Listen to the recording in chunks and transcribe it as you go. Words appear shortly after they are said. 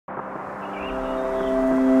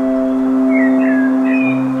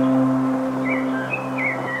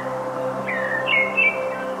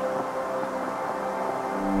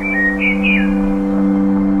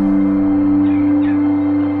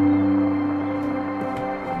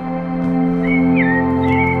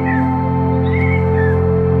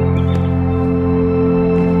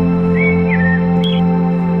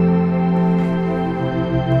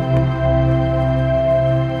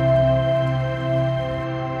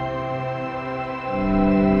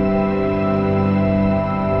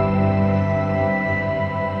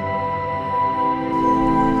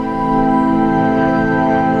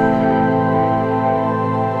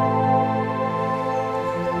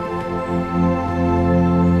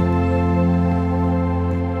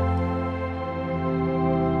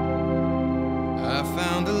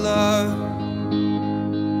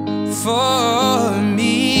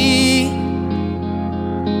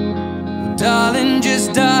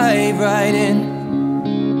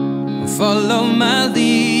follow my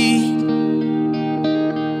lead.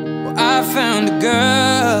 Well, I found a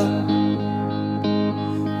girl,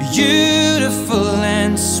 beautiful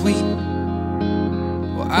and sweet.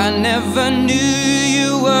 Well, I never knew you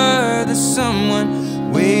were the someone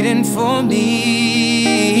waiting for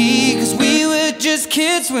me. 'Cause we were just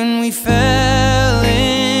kids when we fell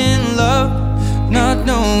in love, not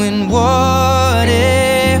knowing what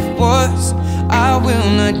it was. I will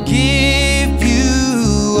not give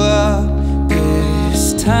you up this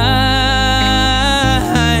time.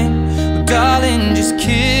 Oh, darling, just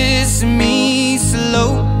kiss me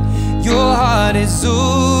slow. Your heart is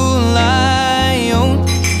all I own,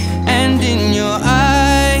 and in your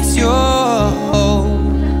eyes you're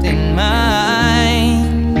holding mine.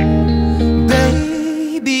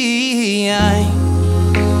 Baby, I'm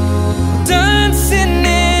dancing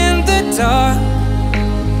in the dark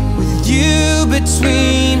with you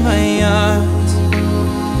between my arms,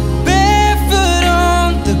 barefoot on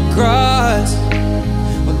the grass,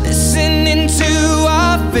 we're listening to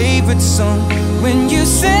our favorite song. When you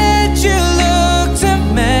said you looked a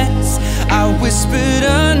mess, I whispered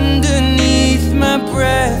underneath my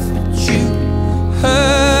breath, but you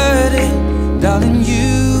heard it. Darling,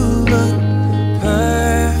 you look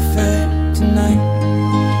perfect tonight.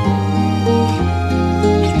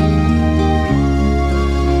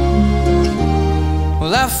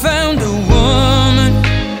 Well, I found a woman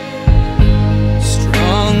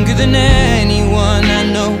stronger than anyone I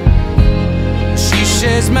know. She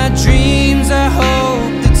shares my dreams. I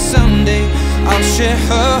hope that someday I'll share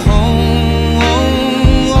her home.